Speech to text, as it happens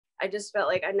I just felt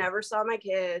like I never saw my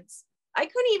kids. I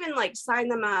couldn't even like sign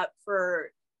them up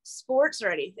for sports or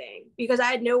anything because I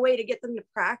had no way to get them to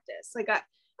practice. Like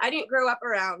I didn't grow up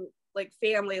around like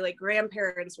family, like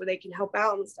grandparents where they can help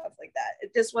out and stuff like that.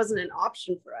 It just wasn't an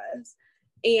option for us.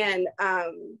 And,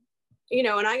 you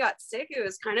know, when I got sick, it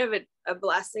was kind of a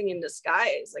blessing in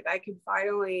disguise. Like I could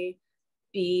finally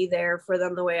be there for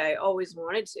them the way I always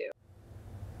wanted to.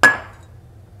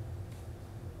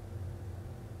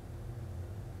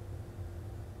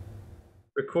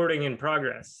 Recording in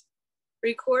progress.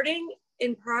 Recording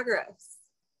in progress.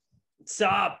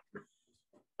 Stop.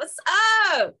 What's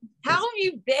up? How have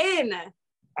you been?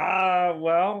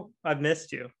 Well, I've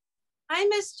missed you. I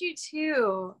missed you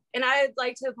too. And I'd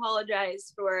like to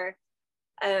apologize for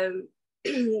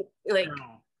like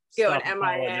going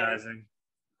MIA,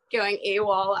 going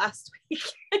AWOL last week.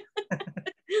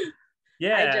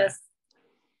 Yeah.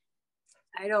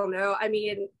 I don't know. I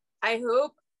mean, I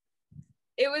hope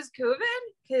it was COVID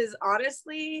because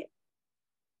honestly,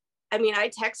 I mean, I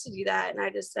texted you that and I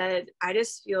just said, I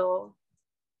just feel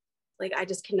like I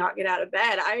just cannot get out of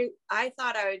bed. I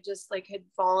thought I would just like had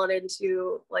fallen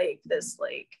into like this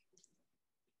like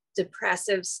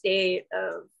depressive state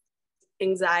of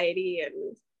anxiety,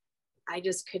 and I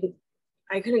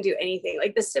couldn't do anything.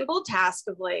 Like the simple task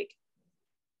of like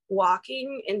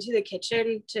walking into the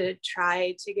kitchen to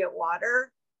try to get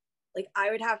water, like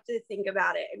I would have to think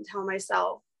about it and tell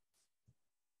myself,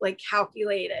 like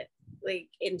calculate it, like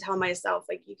and tell myself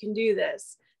like you can do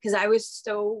this, because I was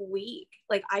so weak.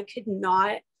 Like I could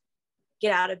not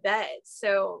get out of bed.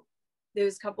 So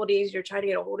those couple of days you're trying to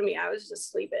get a hold of me, I was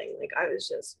just sleeping. Like I was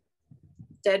just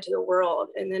dead to the world.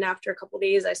 And then after a couple of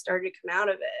days I started to come out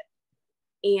of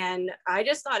it, and I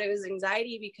just thought it was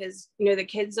anxiety because, you know, the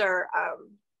kids are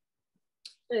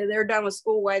they're done with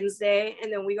school Wednesday,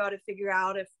 and then we got to figure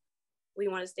out if we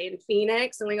want to stay in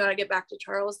Phoenix and we got to get back to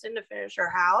Charleston to finish our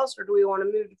house, or do we want to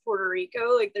move to Puerto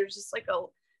Rico? Like there's just like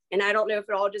and I don't know if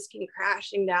it all just came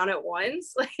crashing down at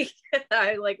once. Like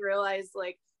I like realized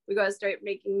like we got to start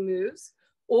making moves.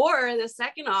 Or the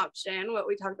second option, what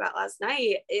we talked about last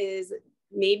night, is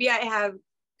maybe I have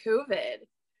COVID,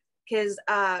 because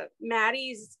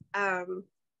Maddie's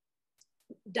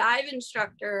dive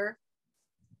instructor,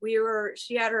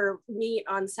 she had her meet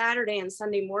on Saturday, and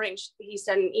Sunday morning he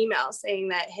sent an email saying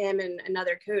that him and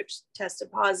another coach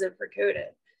tested positive for COVID.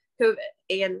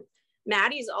 And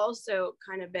Maddie's also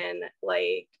kind of been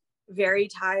like very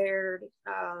tired,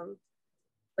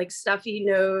 like stuffy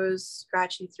nose,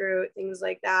 scratchy throat, things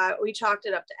like that. We chalked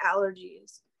it up to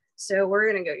allergies. So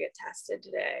we're going to go get tested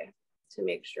today to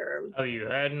make sure. Oh, you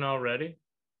hadn't already?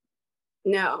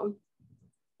 No.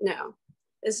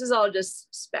 This is all just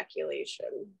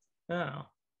speculation. Oh.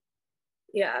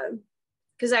 Yeah.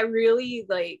 Because I really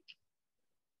like,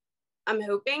 I'm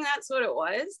hoping that's what it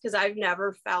was, because I've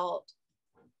never felt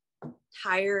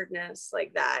tiredness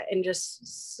like that and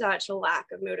just such a lack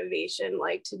of motivation,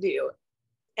 like to do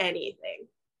anything.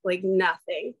 Like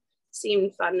nothing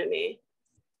seemed fun to me.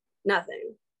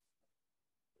 Nothing.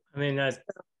 I mean,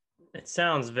 it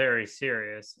sounds very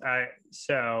serious. I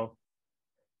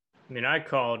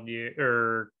called you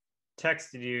or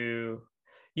texted you.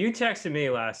 You texted me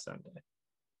last Sunday.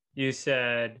 You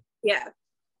said, yeah,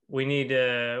 we need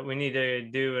to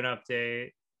do an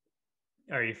update.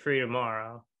 Are you free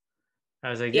tomorrow? I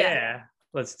was like, yeah,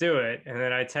 let's do it. And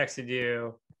then I texted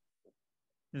you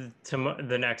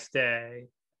the next day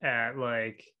at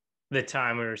like the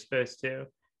time we were supposed to,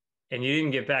 and you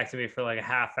didn't get back to me for like a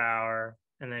half hour,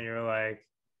 and then you were like,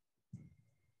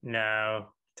 no,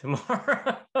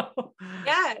 tomorrow.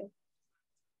 Yeah.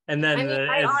 And then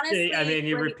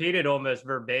you like, repeated almost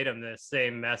verbatim the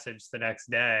same message the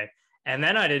next day, and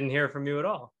then I didn't hear from you at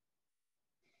all.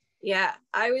 Yeah,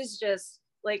 I was just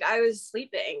like, I was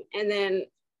sleeping, and then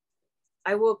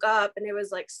I woke up and it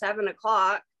was like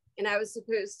 7:00, and I was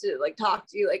supposed to like talk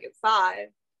to you like at 5.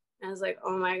 And I was like,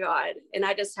 oh my God. And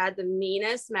I just had the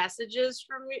meanest messages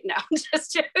from you. No, I'm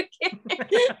just joking.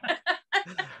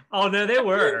 Oh no, they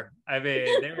were. I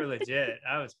mean, they were legit.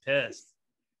 I was pissed.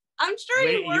 I'm sure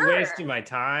you were. You wasted my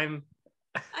time.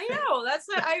 I know. That's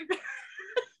what I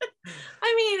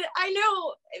mean, I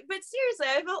know, but seriously,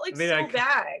 I felt like so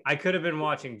bad. I could have been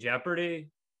watching Jeopardy.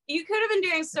 You could have been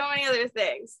doing so many other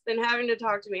things than having to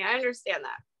talk to me. I understand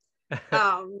that.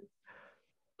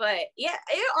 But yeah,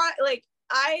 like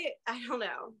I don't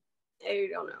know. I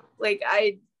don't know. Like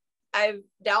I've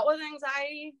dealt with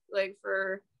anxiety like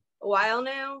for a while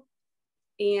now,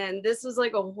 and this was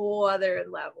like a whole other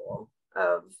level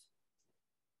of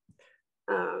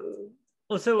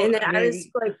well, so and then I was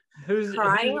like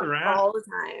crying all the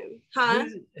time. Huh?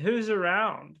 Who's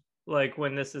around? Like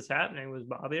when this is happening, was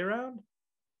Bobby around?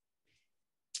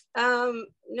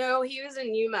 No, he was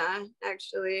in Yuma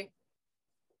actually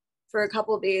for a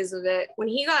couple of days of it. When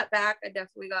he got back, I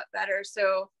definitely got better.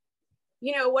 So,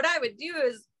 what I would do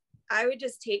is I would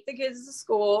just take the kids to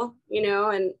school,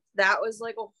 and that was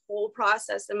like a whole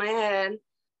process in my head,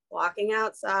 walking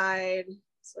outside.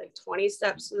 It's like 20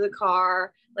 steps to the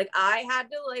car. Like I had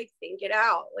to like think it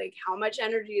out. Like how much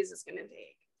energy is this going to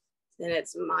take? Then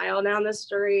it's a mile down the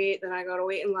street. Then I got to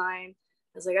wait in line.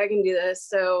 I was like, I can do this.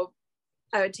 So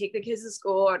I would take the kids to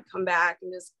school. I'd come back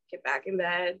and just get back in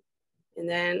bed. And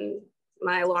then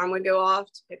my alarm would go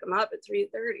off to pick them up at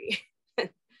 3:30.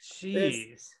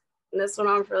 Jeez. This went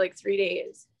on for like 3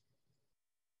 days.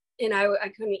 And I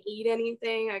couldn't eat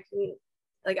anything. I couldn't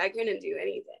do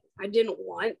anything. I didn't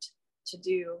want to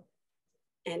do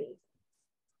anything.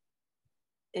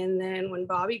 And then when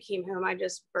Bobby came home, I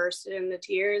just bursted into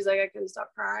tears. Like I couldn't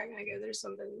stop crying. I go, there's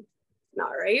something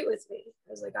not right with me.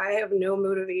 I was like, I have no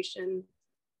motivation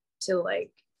to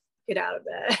like get out of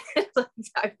bed. Like,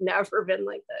 I've never been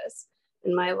like this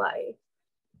in my life.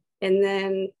 And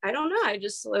then I don't know, I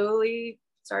just slowly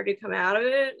started to come out of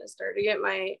it. I started to get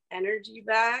my energy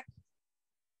back.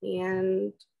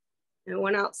 And I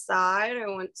went outside, I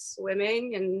went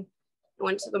swimming, and I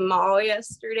went to the mall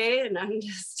yesterday, and I'm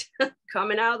just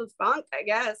coming out of the funk, I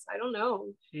guess. I don't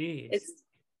know. Jeez.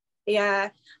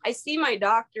 I see my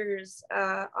doctors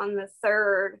on the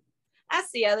 3rd.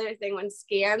 That's the other thing. When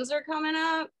scans are coming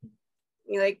up,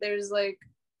 there's like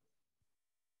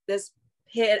this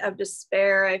pit of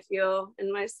despair I feel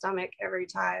in my stomach every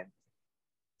time.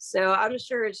 So I'm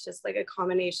sure it's just like a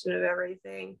combination of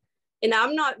everything. And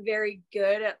I'm not very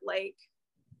good at like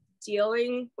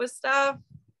dealing with stuff.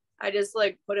 I just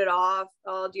like put it off.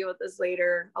 I'll deal with this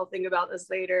later. I'll think about this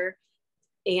later.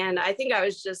 And I think I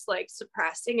was just like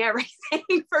suppressing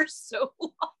everything for so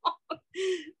long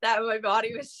that my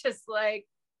body was just like,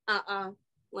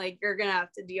 like you're gonna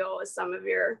have to deal with some of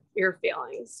your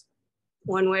feelings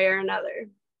one way or another.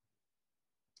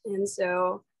 And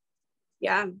so,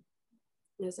 yeah,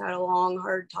 I just had a long,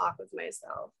 hard talk with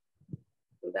myself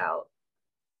about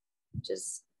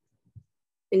just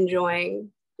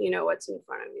enjoying, what's in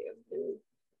front of you, and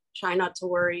try not to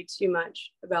worry too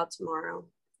much about tomorrow,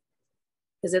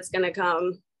 because it's going to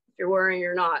come if you're worrying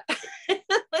or not.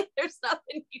 Like there's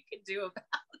nothing you can do about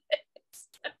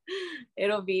it.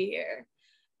 It'll be here.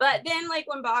 But then like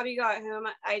when Bobby got home,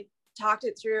 I talked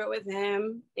it through it with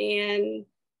him, and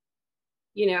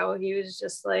he was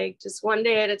just like, just one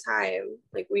day at a time.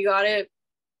 Like we got to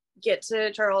get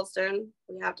to Charleston.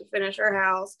 We have to finish our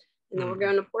house, and then we're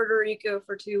going to Puerto Rico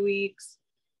for 2 weeks.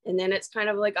 And then it's kind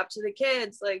of like up to the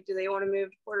kids. Like, do they want to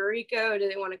move to Puerto Rico? Do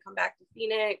they want to come back to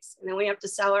Phoenix? And then we have to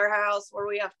sell our house, or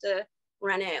we have to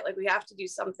rent it. Like we have to do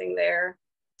something there.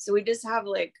 So we just have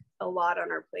like a lot on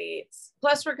our plates.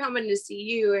 Plus we're coming to see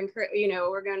you, and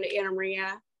we're going to Anna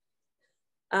Maria.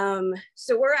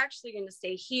 So we're actually going to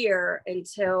stay here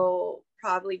until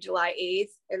probably July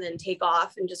 8th, and then take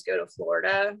off and just go to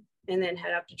Florida, and then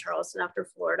head up to Charleston after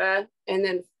Florida. And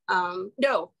then,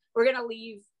 no, we're going to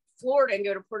leave Florida and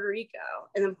go to Puerto Rico,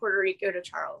 and then Puerto Rico to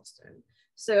Charleston.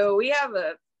 So we have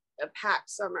a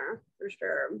packed summer for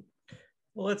sure.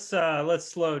 Well, let's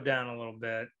slow down a little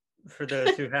bit for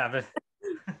those who haven't.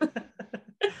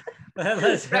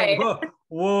 Right.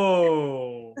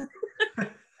 Whoa.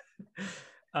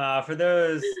 For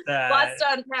those that lots to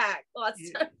unpack.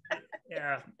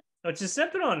 Yeah. What you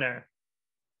sipping on there?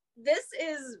 This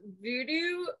is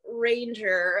Voodoo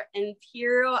Ranger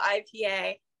Imperial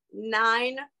IPA,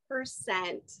 9%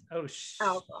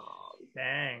 alcohol.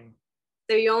 Dang.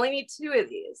 So you only need 2 of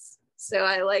these. So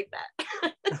I like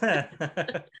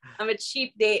that. I'm a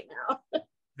cheap date now.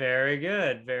 Very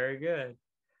good. Very good.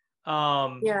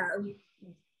 Yeah.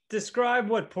 Describe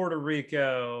what Puerto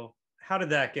Rico, how did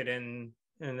that get in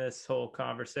this whole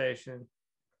conversation?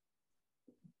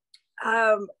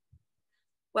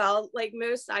 Well, like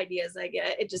most ideas I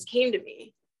get, it just came to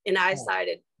me, and I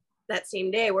decided that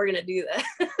same day we're gonna do this.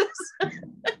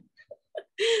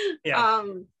 Yeah.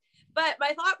 But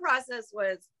my thought process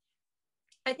was,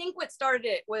 I think what started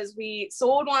it was we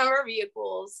sold one of our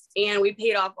vehicles and we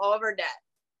paid off all of our debt,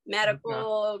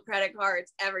 medical, credit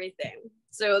cards, everything.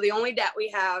 So the only debt we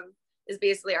have is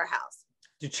basically our house.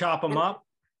 Did you chop them up?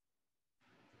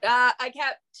 I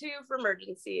kept 2 for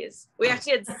emergencies. We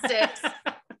actually had 6.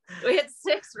 We had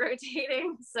 6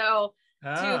 rotating, so 2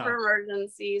 for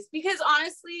emergencies. Because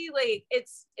honestly, like it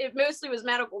mostly was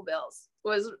medical bills.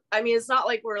 It's not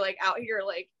like we're like out here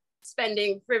like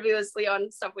spending frivolously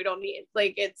on stuff we don't need.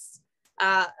 Like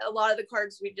A lot of the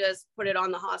cards, we just put it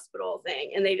on the hospital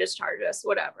thing and they just charge us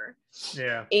whatever.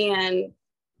 Yeah. And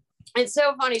it's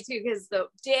so funny too, because the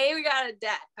day we got a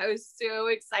debt, I was so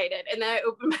excited. And then I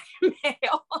opened my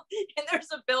mail and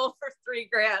there's a bill for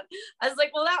 $3,000. I was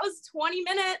like, well, that was 20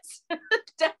 minutes.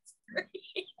 Debt's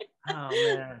free. Oh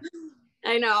man.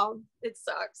 I know it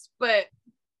sucks, but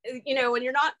you know, when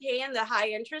you're not paying the high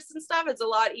interest and stuff, it's a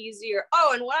lot easier.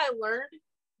 Oh, and what I learned,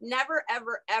 never,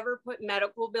 ever, ever put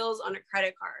medical bills on a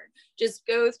credit card. Just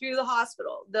go through the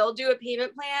hospital. They'll do a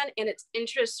payment plan and it's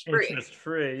interest free. Interest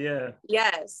free, yeah.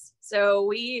 Yes. So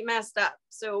we messed up.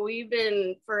 So we've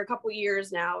been, for a couple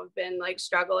years now, have been like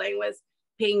struggling with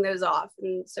paying those off.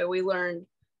 And so we learned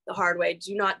the hard way,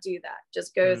 do not do that.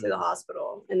 Just go through the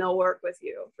hospital and they'll work with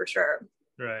you for sure.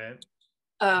 Right.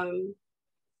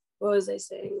 What was I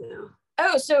saying now?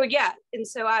 Oh, so yeah. And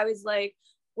so I was like,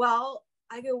 well,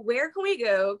 I go, where can we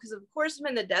go? Because of course I'm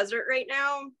in the desert right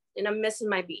now and I'm missing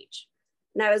my beach.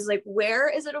 And I was like, where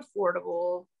is it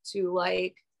affordable to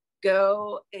like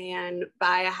go and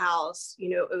buy a house, you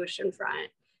know, oceanfront?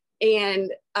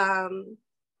 And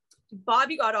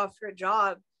Bobby got offered a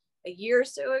job a year or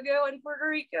so ago in Puerto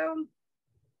Rico.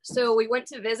 So we went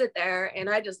to visit there and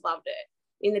I just loved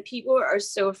it. And the people are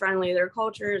so friendly. Their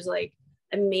culture is like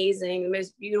amazing, the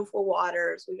most beautiful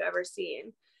waters we've ever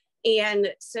seen.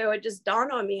 And so it just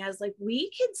dawned on me, I was like,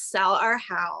 we could sell our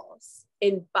house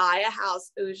and buy a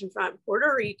house oceanfront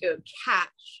Puerto Rico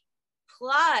cash,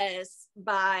 plus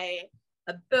buy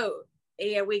a boat,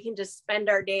 and we can just spend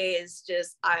our days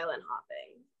just island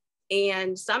hopping.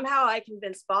 And somehow I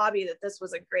convinced Bobby that this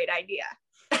was a great idea.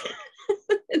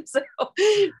 And so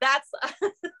that's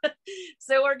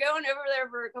so we're going over there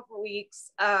for a couple of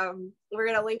weeks. We're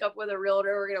gonna link up with a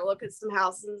realtor. We're gonna look at some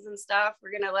houses and stuff.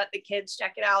 We're gonna let the kids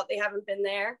check it out. They haven't been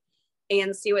there,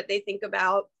 and see what they think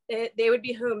about it. They would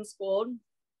be homeschooled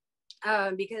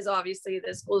because obviously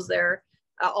the schools there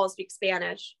all speak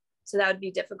Spanish, so that would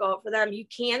be difficult for them. You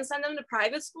can send them to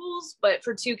private schools, but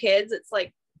for 2 kids, it's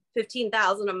like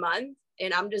 $15,000 a month,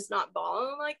 and I'm just not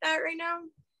balling like that right now.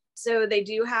 So they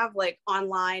do have like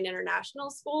online international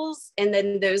schools, and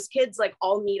then those kids like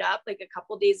all meet up like a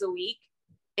couple days a week,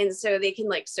 and so they can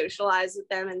like socialize with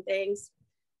them and things.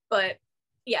 But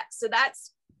yeah, so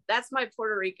that's my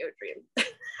Puerto Rico dream.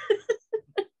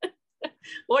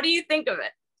 What do you think of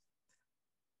it?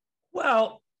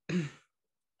 Well,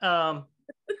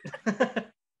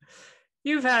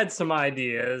 you've had some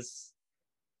ideas,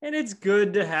 and it's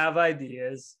good to have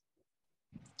ideas.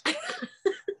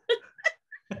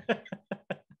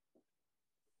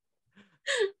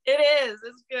 It is.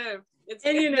 It's good. It's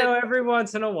and good. You know, every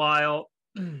once in a while,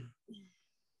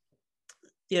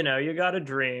 you know, you got to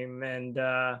dream, and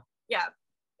yeah,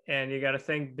 and you got to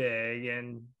think big,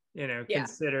 and you know, yeah.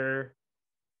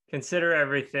 consider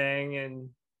everything, and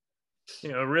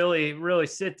you know, really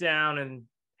sit down and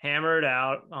hammer it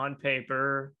out on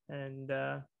paper, and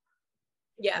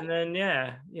yeah, and then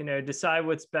you know, decide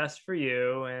what's best for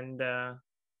you, and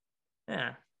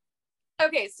yeah.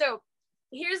 Okay, so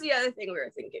here's the other thing we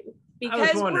were thinking,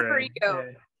 because Puerto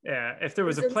Rico, yeah, if there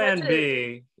was a plan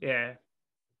B, yeah.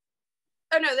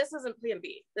 Oh no, this isn't plan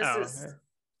B. This is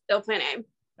still plan A.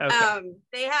 Okay.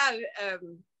 They have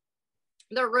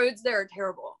the roads there are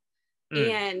terrible,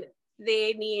 and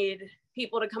they need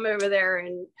people to come over there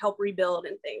and help rebuild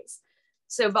and things.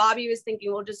 So Bobby was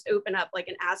thinking we'll just open up like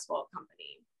an asphalt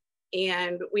company,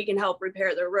 and we can help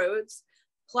repair the roads.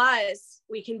 Plus,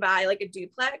 we can buy like a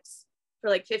duplex for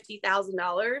like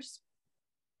 $50,000,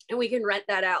 and we can rent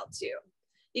that out too,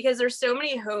 because there's so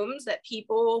many homes that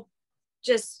people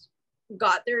just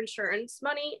got their insurance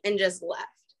money and just left.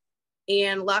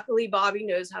 And luckily Bobby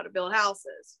knows how to build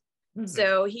houses. Mm-hmm.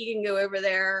 So he can go over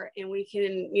there and we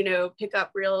can, you know, pick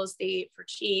up real estate for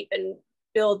cheap and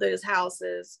build those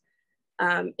houses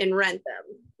and rent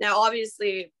them. Now,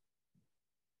 obviously,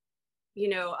 you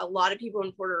know, a lot of people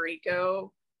in Puerto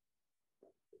Rico,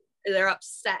 they're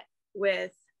upset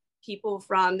with people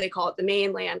from, they call it the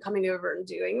mainland, coming over and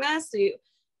doing this. So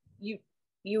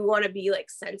you want to be like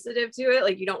sensitive to it.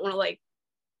 Like you don't want to like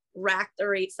rack the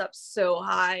rates up so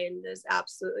high and just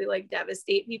absolutely like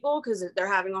devastate people, because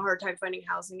they're having a hard time finding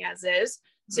housing as is.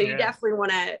 So you definitely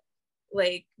want to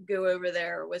like go over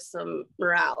there with some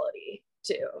morality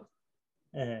too.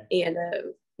 And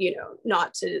you know,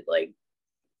 not to like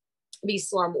be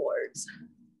slum wards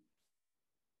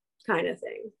kind of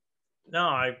thing. No,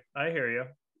 I hear you.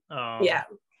 Yeah,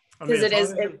 because it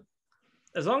is.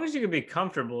 As long as you can be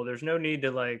comfortable, there's no need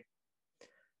to like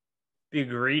be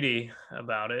greedy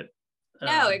about it.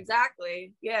 No,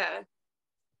 exactly. Yeah.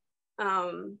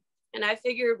 And I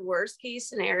figured worst case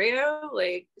scenario,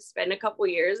 like spend a couple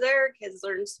years there, kids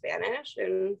learn Spanish,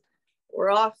 and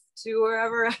we're off to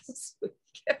wherever else we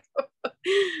go.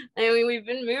 I mean, we've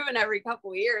been moving every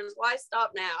couple years. Why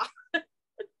stop now?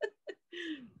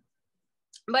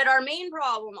 But our main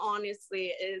problem, honestly,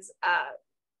 is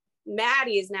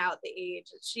Maddie is now at the age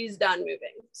that she's done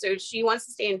moving. So she wants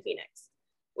to stay in Phoenix,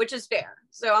 which is fair.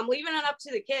 So I'm leaving it up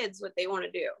to the kids what they want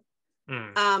to do.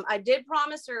 I did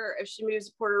promise her if she moves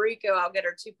to Puerto Rico, I'll get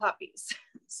her 2 puppies.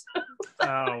 So,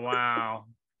 oh, wow.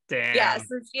 Damn. Yeah,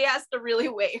 so she has to really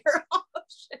weigh her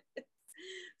options.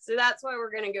 So that's why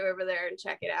we're going to go over there and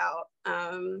check it out.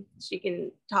 She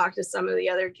can talk to some of the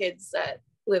other kids that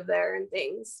live there and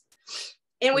things.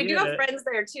 And we do have friends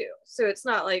there too. So it's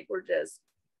not like we're just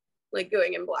like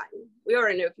going in blind. We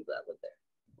already know people that live there.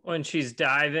 When she's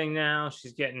diving now,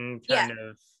 she's getting kind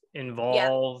of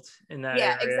involved in that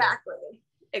area.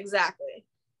 Exactly.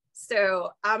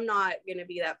 So I'm not gonna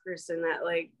be that person that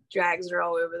like drags her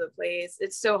all over the place.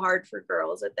 It's so hard for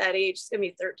girls at that age. It's gonna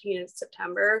be 13 in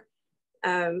September,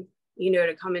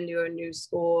 to come into a new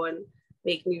school and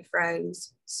make new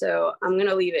friends. So I'm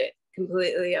gonna leave it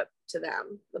completely up to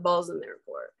them. The ball's in their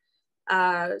court.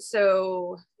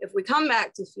 So if we come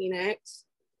back to Phoenix,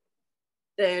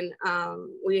 then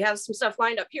we have some stuff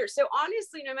lined up here. So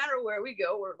honestly, no matter where we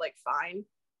go, we're like fine.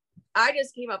 I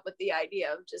just came up with the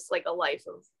idea of just like a life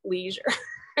of leisure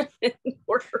in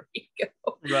Puerto Rico,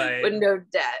 right, with no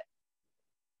debt.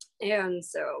 And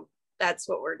so that's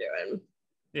what we're doing.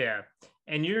 Yeah.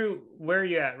 And where are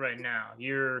you at right now?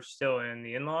 You're still in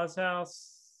the in-laws'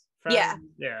 house? Yeah.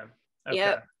 Okay.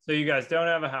 Yep. So you guys don't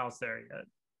have a house there yet?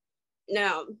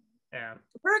 No. Yeah.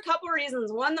 For a couple of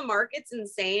reasons. One, the market's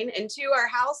insane. And two, our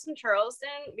house in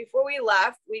Charleston, before we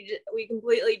left, we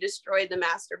completely destroyed the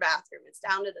master bathroom. It's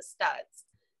down to the studs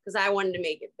because I wanted to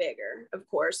make it bigger, of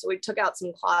course. So we took out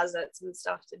some closets and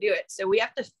stuff to do it. So we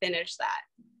have to finish that.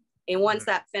 And once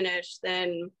that finished,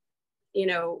 then,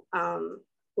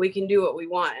 we can do what we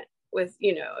want with,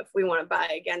 if we want to buy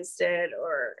against it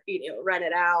or, rent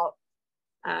it out.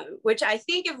 Which I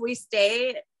think if we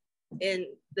stay in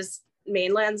this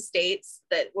mainland states,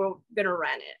 that we're going to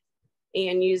rent it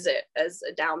and use it as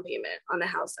a down payment on the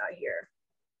house out here.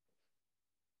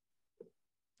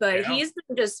 But he's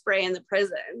been just spraying the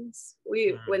prisons.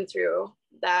 We went through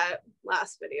that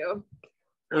last video.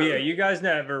 Well, yeah, you guys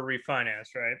never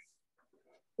refinanced, right?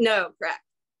 No, correct.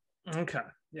 Okay.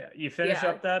 Yeah, you finish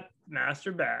up that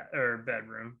master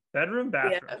bedroom, bathroom.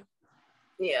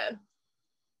 Yeah.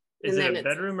 Is it a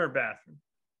bedroom or bathroom?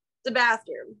 It's a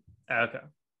bathroom. Okay.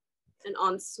 An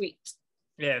ensuite.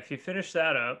 Yeah, if you finish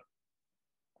that up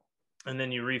and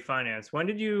then you refinance,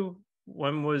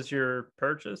 when was your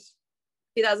purchase?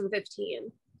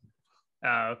 2015. Oh,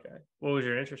 okay. What was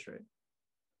your interest rate?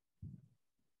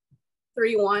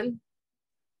 3.1.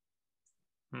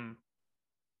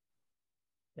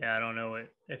 Yeah, I don't know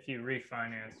if you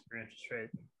refinance, your interest rate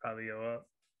will probably go up.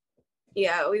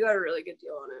 Yeah, we got a really good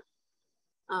deal on it.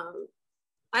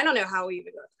 I don't know how we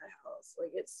even got the house.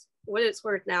 Like what it's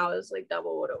worth now is like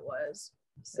double what it was.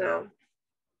 So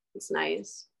it's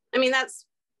nice. I mean, that's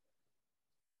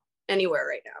anywhere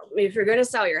right now. I mean, if you're going to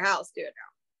sell your house, do it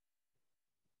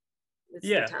now. It's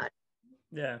the time.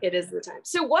 Yeah. It is the time.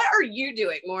 So what are you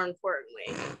doing, more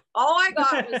importantly? All I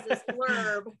got was this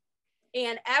blurb,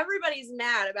 and everybody's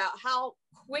mad about how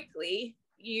quickly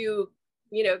you're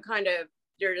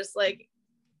just like,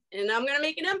 and I'm going to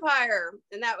make an empire.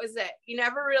 And that was it. You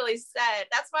never really said,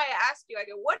 that's why I asked you, I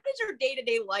go, what is your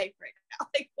day-to-day life right now?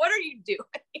 Like, what are you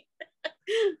doing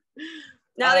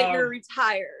now that you're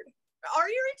retired? Are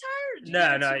you retired?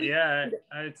 No, not yet.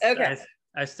 Okay.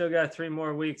 I still got 3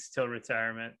 more weeks till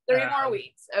retirement. 3 more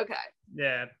weeks. Okay.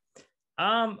 Yeah.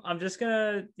 I'm just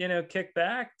gonna, kick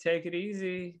back, take it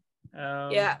easy.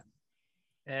 And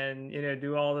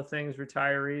do all the things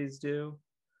retirees do.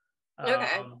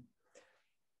 Okay.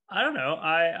 I don't know.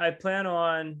 I plan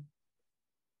on,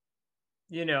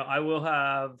 I will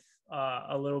have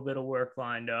a little bit of work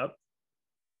lined up.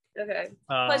 Okay.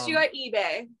 Plus you got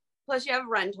eBay. Plus you have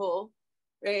rental,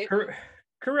 right? Correct.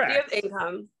 You have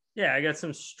income. Yeah, I got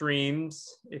some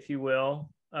streams, if you will.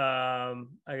 I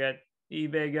got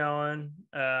eBay going.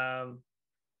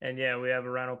 And yeah, we have a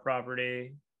rental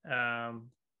property. And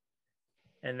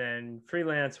then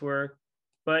freelance work.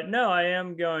 But no, I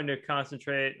am going to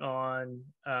concentrate on,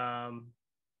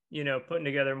 putting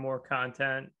together more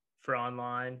content for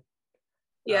online.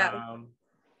 Yeah.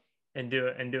 And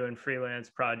doing freelance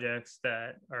projects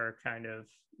that are kind of,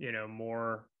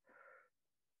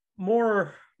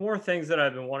 more things that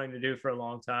I've been wanting to do for a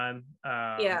long time.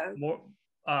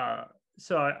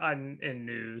 So I'm in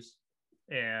news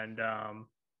and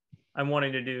I'm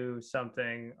wanting to do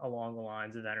something along the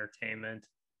lines of entertainment,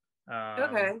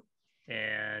 Okay.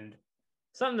 and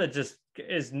something that just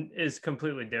is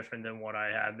completely different than what I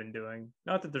have been doing.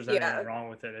 Not that there's anything Yeah. wrong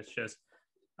with it. It's just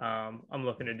I'm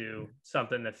looking to do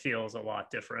something that feels a lot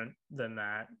different than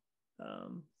that.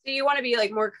 So you want to be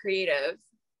like more creative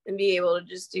and be able to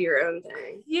just do your own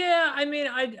thing. Yeah, I mean,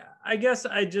 I guess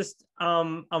I just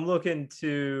I'm looking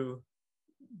to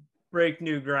break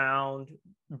new ground,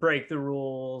 break the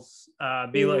rules,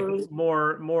 be like Mm,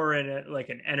 more in it like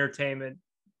an entertainment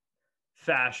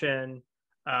fashion,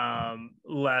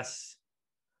 less,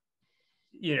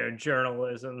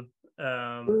 journalism,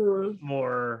 mm,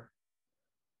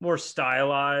 more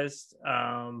stylized,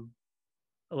 a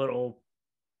little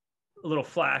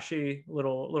flashy,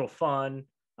 little fun,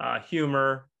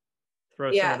 humor, throw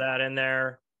some yeah, of of that in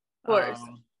there. course.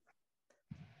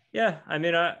 Yeah, I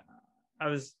mean, I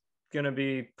was gonna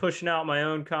be pushing out my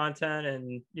own content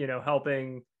and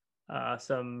helping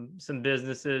some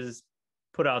businesses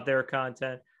put out their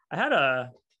content. I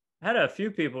had a few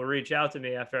people reach out to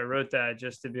me after I wrote that,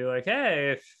 just to be like,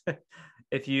 hey, if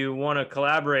if you want to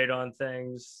collaborate on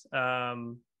things,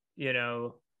 you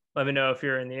know, let me know if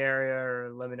you're in the area,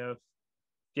 or let me know if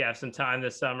you have some time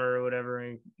this summer or whatever,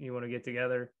 and you want to get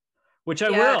together, which I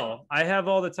Yeah. will. I have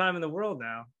all the time in the world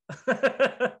now.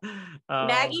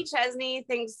 Maggie Chesney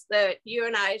thinks that you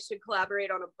and I should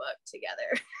collaborate on a book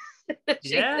together.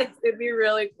 She Yeah. thinks it'd be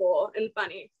really cool and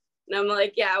funny. And I'm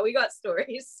like, yeah, we got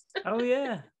stories. Oh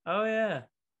yeah. Oh yeah.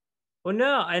 Well,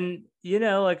 no, and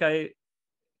like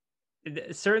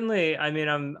certainly. I mean,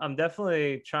 I'm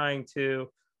definitely trying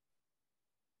to.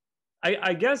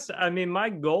 I guess. I mean, my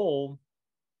goal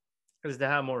is to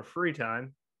have more free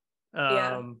time.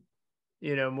 Yeah. Um,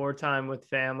 more time with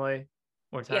family,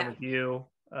 more time Yeah. with you,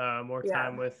 more Yeah.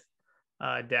 time with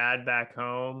dad back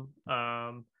home.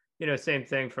 Same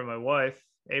thing for my wife,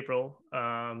 April.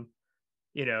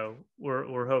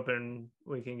 We're hoping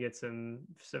we can get some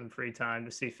free time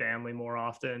to see family more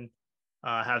often,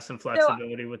 have some So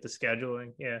flexibility with the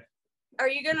scheduling. Yeah. are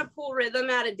you gonna pull Rhythm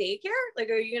out of daycare? Like,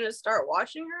 are you gonna start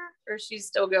watching her, or she's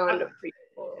still going to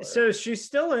preschool? So she's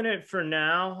still in it for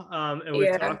now, and we've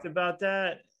Yeah. talked about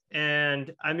that.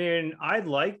 And I mean, I'd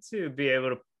like to be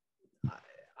able to.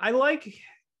 I like.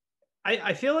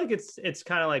 I feel like it's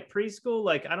kind of like preschool.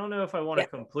 Like, I don't know if I want to Yeah.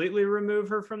 completely remove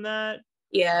her from that,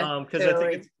 Yeah. because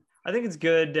Totally. I think it's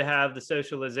good to have the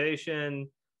socialization,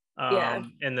 Yeah.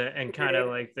 and kind of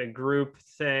Agreed. like the group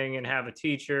thing, and have a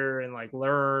teacher and like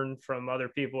learn from other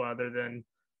people other than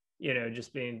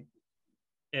just being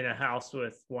in a house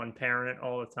with one parent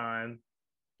all the time.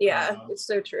 Yeah. um, It's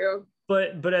so true.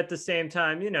 but at the same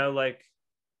time, like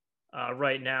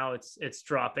right now it's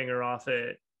dropping her off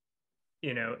at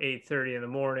 8:30 in the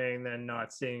morning, then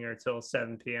not seeing her till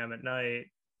 7 p.m. at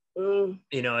night. Mm,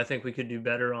 I think we could do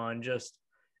better on just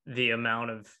the amount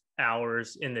of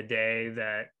hours in the day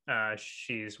that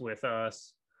she's with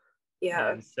us.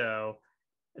 yeah. And so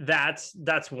that's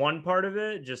one part of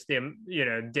it, just the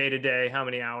day to day, how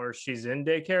many hours she's in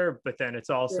daycare. But then it's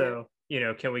Yeah. also,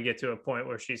 can we get to a point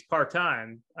where she's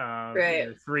part-time,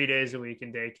 Right. 3 days a week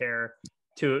in daycare,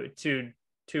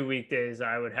 two weekdays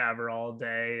I would have her all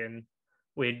day, and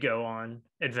we'd go on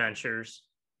adventures.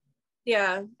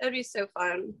 Yeah. That'd be so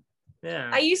fun. Yeah.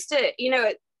 I used to,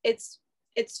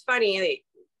 it's funny.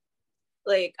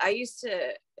 Like I used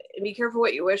to be careful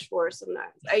what you wish for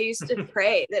sometimes. I used to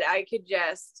pray that I could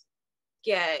just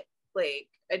get like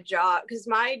a job, because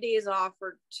my days off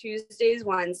were Tuesdays,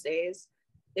 Wednesdays.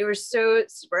 They were so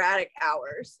sporadic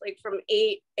hours, like from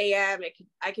 8 a.m.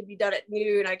 I could be done at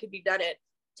noon, I could be done at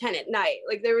 10 at night.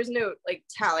 Like there was no like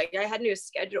tally. I had no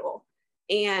schedule.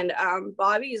 And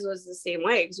Bobby's was the same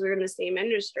way because we were in the same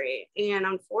industry. And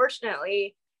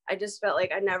unfortunately, I just felt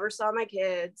like I never saw my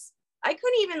kids. I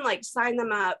couldn't even like sign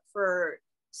them up for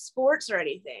sports or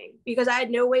anything because I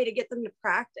had no way to get them to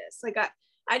practice. Like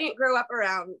I didn't grow up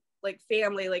around like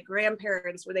family, like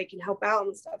grandparents where they can help out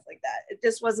and stuff like that. It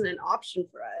just wasn't an option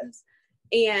for us.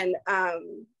 And,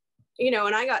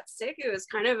 when I got sick, it was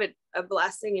kind of a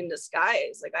blessing in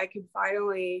disguise. Like I could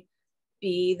finally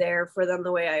be there for them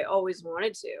the way I always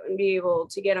wanted to and be able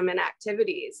to get them in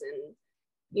activities and,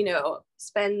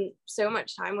 spend so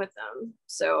much time with them.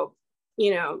 So,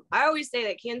 I always say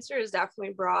that cancer has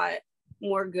definitely brought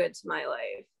more good to my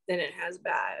life than it has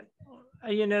bad.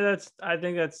 I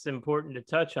think that's important to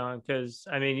touch on, because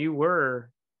I mean, you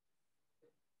were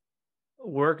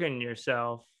working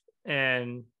yourself,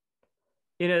 and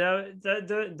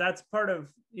that's part of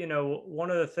one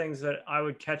of the things that I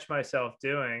would catch myself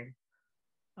doing,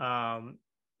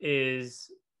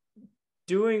 is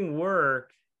doing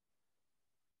work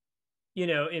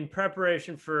in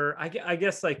preparation for, I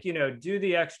guess, like, do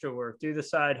the extra work, do the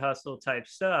side hustle type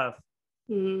stuff.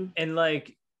 Mm-hmm. And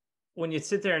like, when you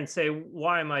sit there and say,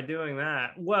 why am I doing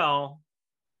that? Well,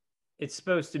 it's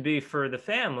supposed to be for the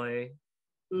family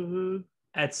Mm-hmm.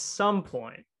 at some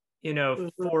point, Mm-hmm.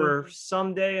 for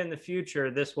someday in the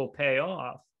future, this will pay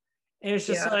off. And it's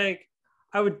just Yeah. like,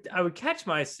 I would catch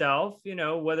myself,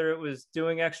 whether it was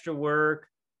doing extra work,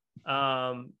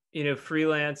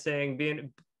 freelancing,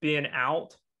 being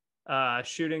out,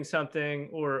 shooting something,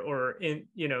 or in,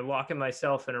 locking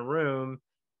myself in a room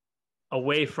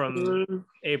away from Mm-hmm.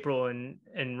 April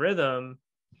and Rhythm.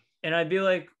 And I'd be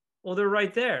like, well, they're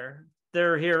right there.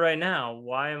 They're here right now.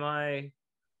 Why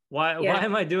Yeah.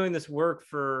 am I doing this work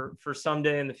for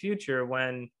someday in the future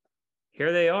when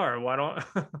here they are? Why don't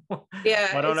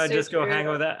Yeah, why don't I it's so just go hang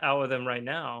true. out with them right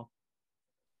now?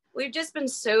 We've just been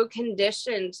so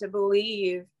conditioned to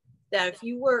believe that if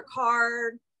you work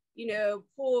hard,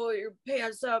 pull your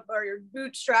pants up or your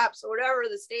bootstraps or whatever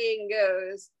the saying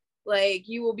goes, like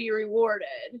you will be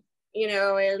rewarded,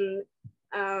 and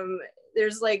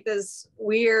there's like this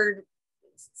weird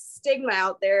stigma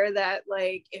out there that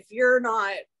like if you're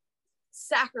not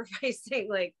sacrificing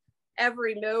like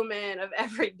every moment of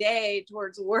every day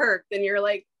towards work, then you're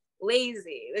like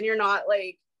lazy, then you're not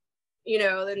like,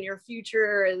 then your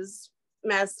future is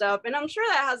messed up. And I'm sure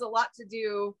that has a lot to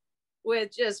do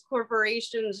with just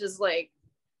corporations just like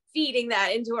feeding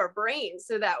that into our brains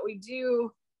so that we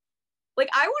do. Like,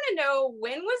 I want to know,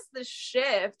 when was the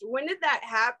shift? When did that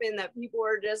happen that people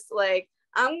are just like,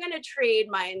 I'm going to trade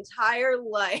my entire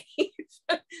life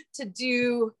to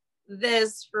do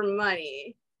this for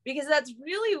money? Because that's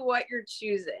really what you're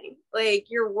choosing. Like,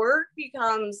 your work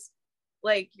becomes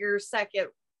like your second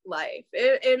life.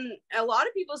 And a lot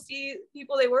of people see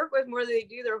people they work with more than they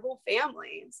do their whole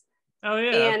families. Oh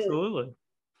yeah, And absolutely.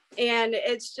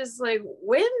 it's just like,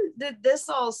 when did this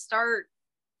all start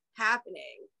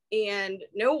happening? And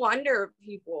no wonder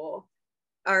people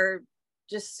are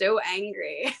just so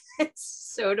angry.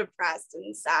 It's so depressed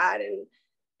and sad,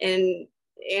 and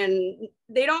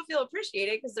they don't feel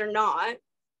appreciated because they're not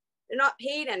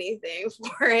paid anything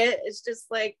for it. It's just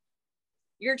like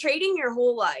you're trading your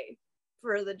whole life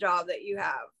for the job that you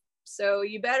have, so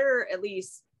you better at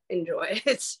least enjoy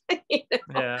it.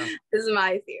 Yeah. This is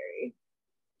my theory,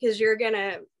 because you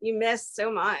miss so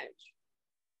much.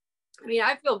 I mean,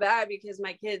 I feel bad because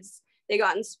my kids, they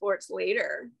got in sports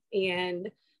later,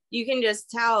 and you can just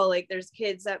tell like there's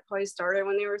kids that probably started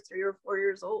when they were 3 or 4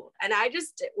 years old. And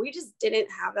we just didn't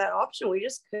have that option. We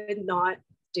just could not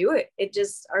do it.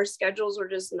 Our schedules were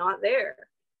just not there.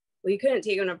 We couldn't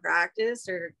take them to practice,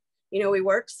 or, we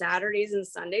worked Saturdays and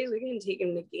Sundays. We couldn't take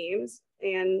them to games.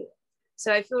 And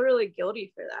so I feel really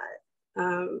guilty for that.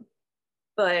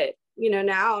 But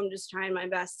now I'm just trying my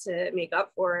best to make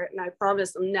up for it. And I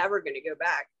promise I'm never going to go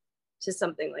back to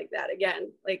something like that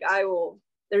again. Like,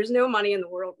 there's no money in the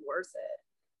world worth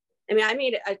it. I mean, I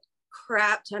made a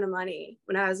crap ton of money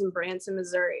when I was in Branson,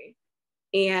 Missouri.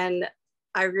 And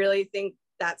I really think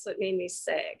that's what made me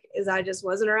sick, is I just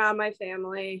wasn't around my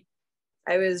family.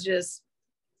 I was just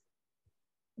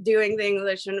doing things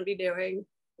I shouldn't be doing,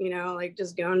 like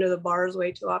just going to the bars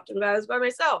way too often, but I was by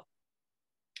myself.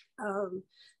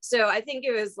 So I think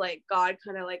it was like God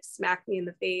kind of like smacked me in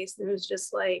the face, and it was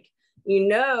just like, you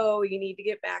need to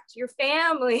get back to your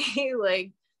family.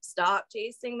 Like, stop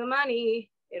chasing the money.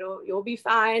 You'll be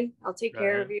fine. I'll take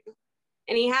care of you.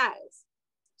 And he has.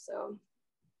 So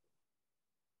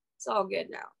it's all good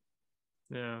now.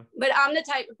 Yeah. But I'm the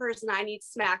type of person I need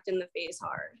smacked in the face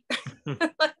hard.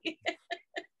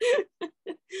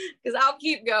 Because I'll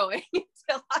keep going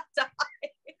until I die.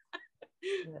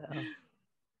 Yeah.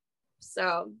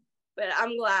 So, but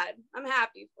I'm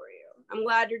happy for you. I'm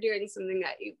glad you're doing something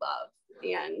that you love.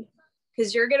 And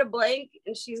because you're going to blank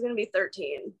and she's going to be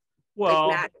 13. Well,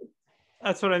 like,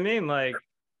 that's what I mean. Like,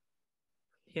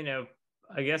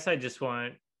 I guess I just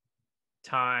want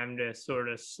time to sort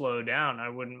of slow down. I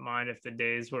wouldn't mind if the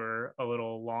days were a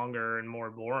little longer and more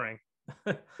boring.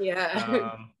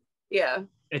 Yeah. Yeah.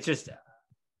 It's just,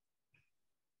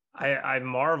 I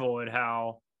marvel at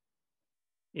how,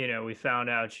 we found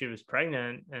out she was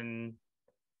pregnant, and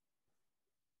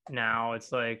now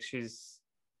it's like she's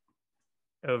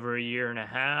over a year and a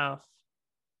half.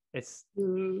 It's,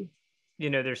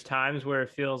 there's times where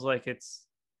it feels like it's,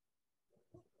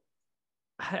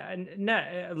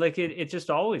 like it just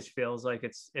always feels like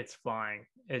it's flying.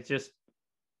 It just,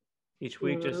 each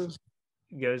week just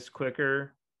goes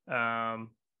quicker.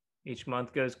 Each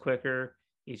month goes quicker.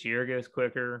 Each year goes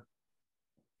quicker.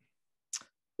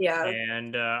 Yeah.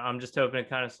 And I'm just hoping it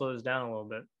kind of slows down a little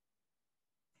bit.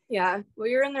 Yeah. Well,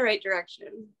 you're in the right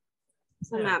direction.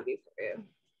 So I'm Yeah. happy for you.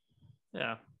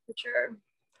 Yeah. For sure.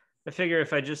 I figure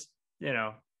if I just,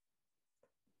 no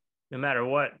matter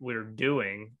what we're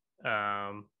doing,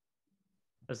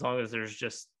 as long as there's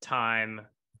just time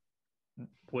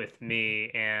with me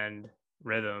and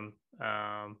Rhythm,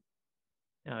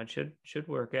 it should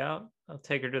work out. I'll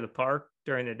take her to the park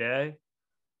during the day.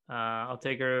 I'll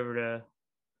take her over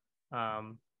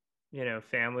to,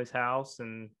 family's house,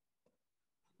 and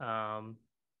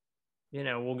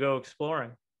we'll go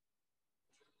exploring.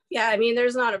 Yeah, I mean,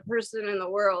 there's not a person in the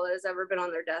world that has ever been on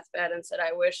their deathbed and said,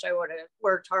 I wish I would have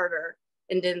worked harder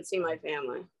and didn't see my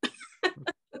family.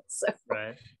 So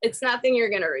right. It's nothing you're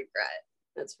going to regret.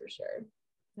 That's for sure.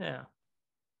 Yeah.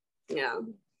 Yeah.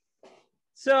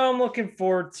 So I'm looking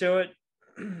forward to it.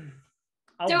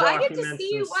 So I get to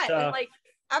see you what? And like,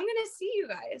 I'm going to see you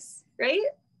guys, right?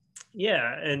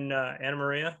 Yeah. In Anna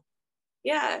Maria.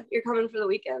 Yeah. You're coming for the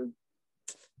weekend.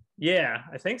 Yeah,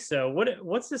 I think so.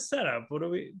 What's the setup? Do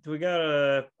we got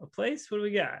a place? What do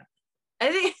we got?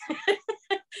 I think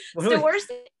the worst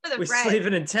thing for the friend. We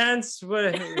sleeping in tents?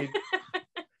 What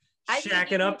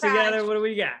shacking up together? What do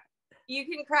we got? You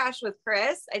can crash with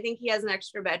Chris. I think he has an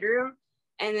extra bedroom.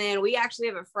 And then we actually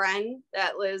have a friend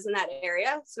that lives in that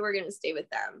area. So we're gonna stay with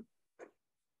them.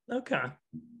 Okay.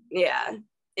 Yeah.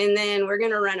 And then we're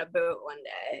gonna rent a boat one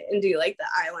day and do like the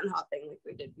island hopping like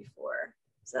we did before.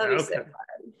 So that'll be so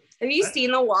fun. Have you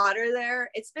seen the water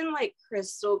there? It's been like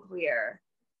crystal clear.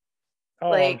 Oh,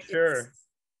 like, I'm sure.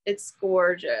 It's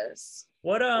gorgeous.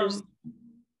 What was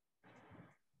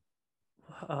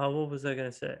I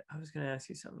gonna say? I was gonna ask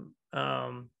you something.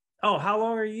 How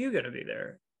long are you gonna be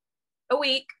there? A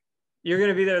week. You're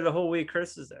gonna be there the whole week.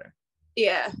 Chris is there.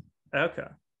 Yeah. Okay.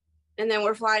 And then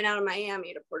we're flying out of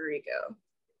Miami to Puerto Rico.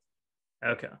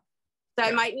 Okay. So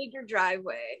I might need your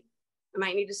driveway. I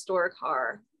might need to store a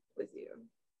car with you.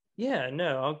 Yeah,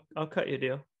 no, I'll cut you a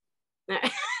deal.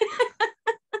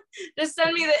 Just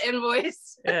send me the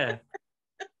invoice. Yeah.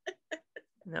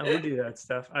 No, we do that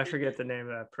stuff. I forget the name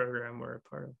of that program we're a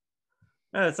part of.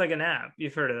 Oh, it's like an app.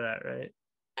 You've heard of that, right?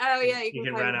 Oh yeah, you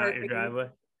can rent out your driveway.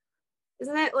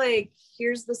 Isn't it like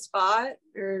here's the spot?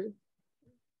 Or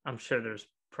I'm sure there's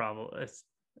probably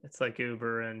it's like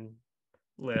Uber and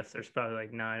Lyft. There's probably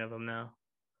like 9 of them now.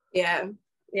 Yeah,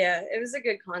 it was a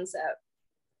good concept.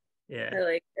 Yeah, I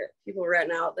like it. People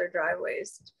renting out their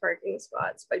driveways to parking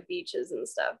spots by beaches and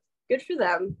stuff. Good for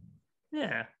them.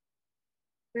 Yeah,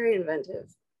 very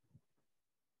inventive.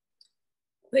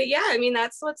 But yeah, I mean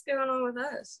that's what's going on with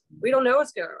us. We don't know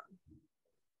what's going on.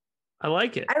 I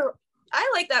like it.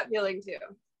 I like that feeling too.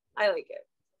 I like it.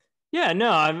 Yeah, no,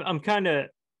 I'm kind of,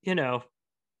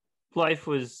 life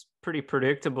was pretty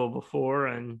predictable before,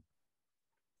 and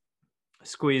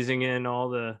squeezing in all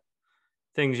the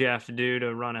things you have to do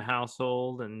to run a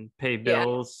household and pay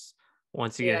bills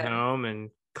once you get home and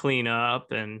clean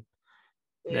up, and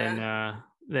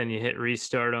then you hit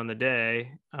restart on the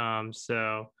day.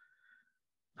 So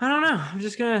I don't know. I'm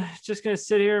just gonna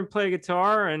sit here and play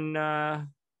guitar and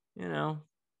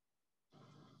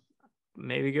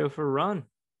maybe go for a run.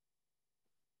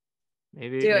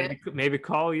 Maybe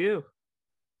call you.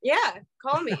 Yeah,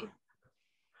 call me.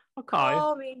 I'll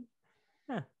call you. Me.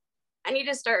 Yeah. I need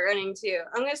to start running too.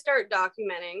 I'm gonna start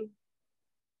documenting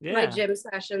my gym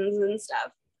sessions and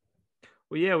stuff.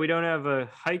 Well, yeah, we don't have a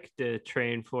hike to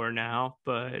train for now,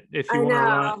 but if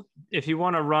you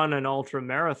want to run an ultra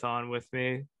marathon with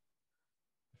me,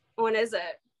 when is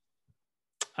it?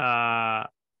 I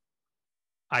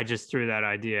just threw that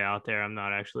idea out there. I'm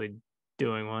not actually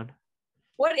doing one.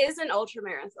 What is an ultra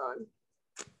marathon?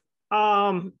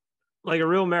 Like a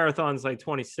real marathon is like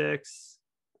 26,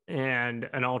 and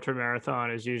an ultra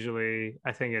marathon is usually,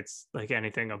 I think it's like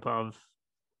anything above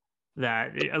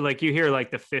that. Like you hear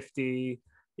like the 50,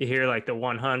 you hear like the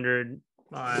 100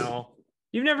 mile.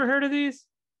 You've never heard of these?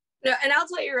 No, and I'll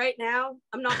tell you right now,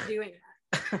 I'm not doing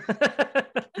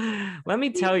that. Let me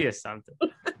tell you something.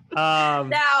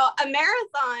 Now, a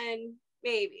marathon,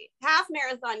 maybe. Half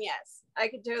marathon, yes. I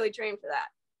could totally train for that.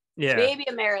 Yeah. Maybe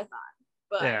a marathon.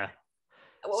 But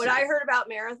what I heard about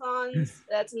marathons,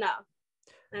 that's enough.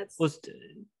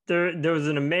 There was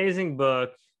an amazing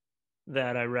book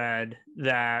that I read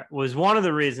that was one of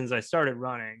the reasons I started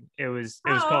running. It was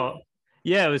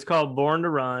called Born to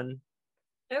Run.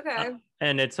 Okay.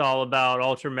 And it's all about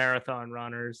ultra marathon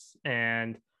runners.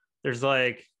 And there's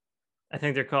like, I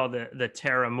think they're called the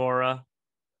Terra Mora.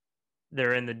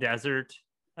 They're in the desert.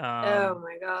 Oh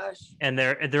my gosh. And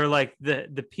they're like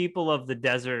the people of the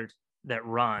desert that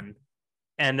run.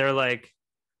 And they're like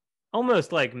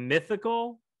almost like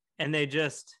mythical. And they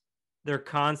just they're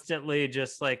constantly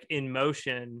just like in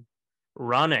motion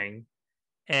running.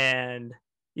 And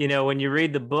when you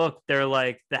read the book, they're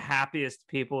like the happiest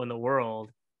people in the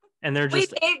world, and they're Wait,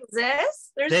 just they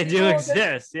exist? There's they do people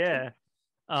exist. Yeah.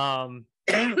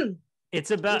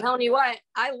 It's I'm about telling you what,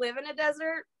 I live in a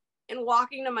desert, and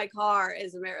walking to my car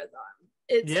is a marathon.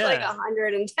 It's like yeah.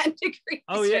 110 degrees.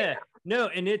 Oh right yeah. now. No,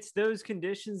 and it's those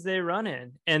conditions they run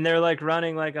in, and they're like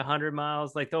running like 100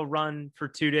 miles. Like they'll run for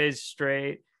 2 days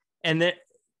straight, and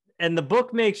the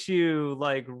book makes you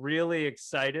like really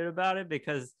excited about it,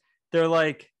 because they're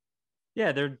like,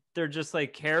 yeah, they're just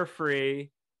like carefree.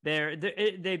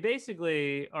 They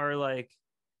basically are like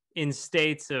in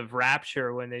states of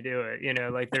rapture when they do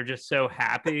it. Like they're just so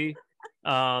happy,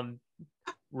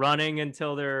 running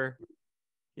until they're,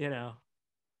 you know.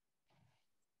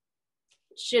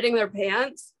 Shitting their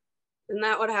pants. Isn't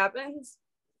that what happens?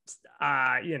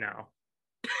 You know,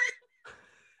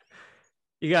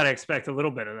 you got to expect a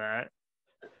little bit of that.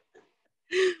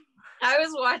 I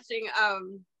was watching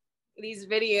these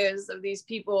videos of these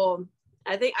people.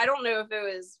 I don't know if it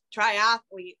was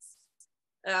triathletes,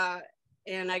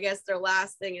 and I guess their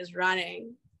last thing is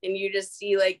running, and you just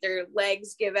see like their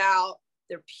legs give out,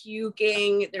 they're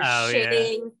puking, they're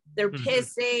shitting, they're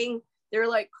pissing, they're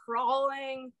like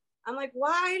crawling. I'm like,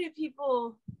 why do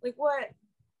people like what?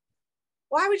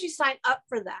 Why would you sign up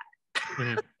for that?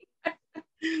 Mm-hmm.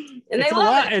 And it's they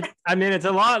love it. It's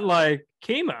a lot like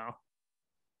chemo.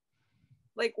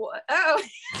 Like what? Oh.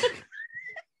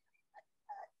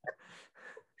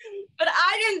 But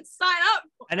I didn't sign up.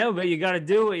 I know, but you got to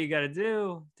do what you got to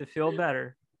do to feel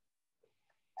better.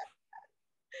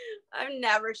 I've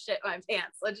never shit my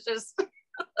pants. Let's just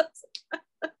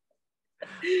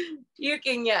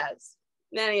puking, yes,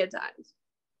 many a times.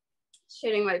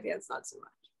 Shitting my pants, not so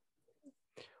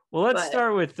much. Well, let's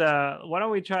start with why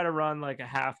don't we try to run like a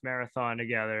half marathon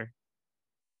together?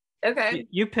 Okay.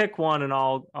 You pick one, and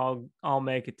I'll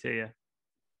make it to you.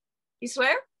 You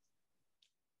swear?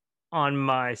 On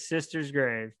my sister's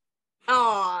grave.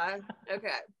 Aw, okay.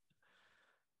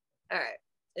 All right,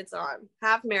 it's on.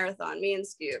 Half marathon, me and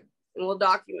Scoop, and we'll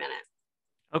document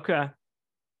it. Okay.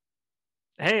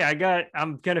 Hey,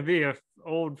 I'm gonna be a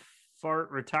old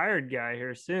fart retired guy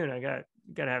here soon. I gotta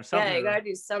have something. Yeah, you gotta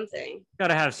do something.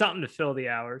 Gotta have something to fill the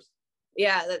hours.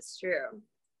 Yeah, that's true.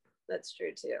 That's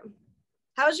true too.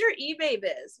 How's your eBay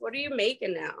biz? What are you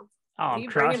making now? Oh, I'm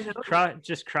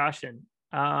just crushing.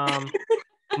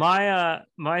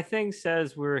 My thing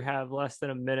says we have less than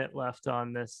a minute left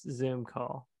on this Zoom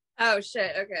call. Oh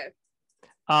shit. Okay.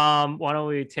 Why don't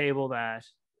we table that?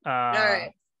 All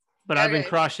right. But I've been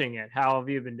crushing it. How have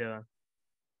you been doing?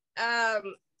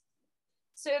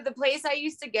 So the place I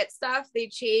used to get stuff, they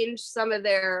changed some of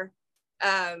their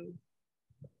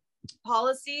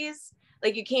policies.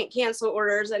 Like you can't cancel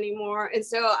orders anymore. And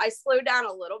so I slowed down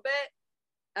a little bit.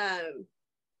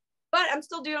 But I'm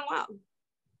still doing well.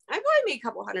 I probably make a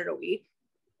couple hundred a week,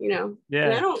 Yeah.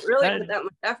 And I don't really put that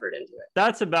much effort into it.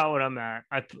 That's about what I'm at.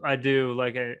 I do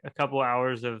like a couple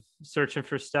hours of searching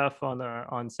for stuff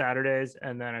on Saturdays,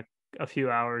 and then a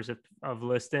few hours of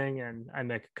listing, and I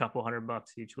make a couple $100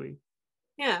 each week.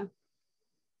 Yeah.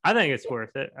 I think it's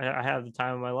worth it. I have the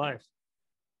time of my life.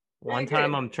 One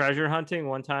time I'm treasure hunting,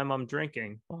 one time I'm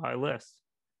drinking while I list.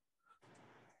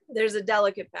 There's a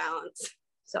delicate balance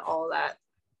to all that.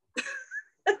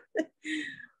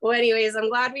 Well, anyways, I'm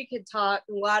glad we could talk.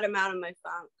 I'm glad I'm out of my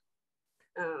funk.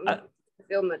 I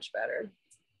feel much better.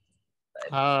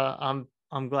 But,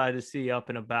 I'm glad to see you up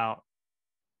and about.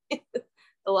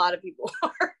 A lot of people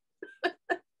are.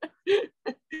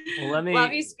 Well,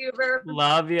 love you, Scuba.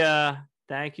 Love you.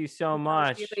 Thank you so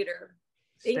much. See you later.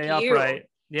 Stay upright.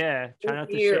 Yeah. Try not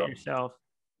to shit yourself.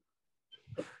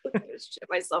 I'm gonna shit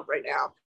myself right now.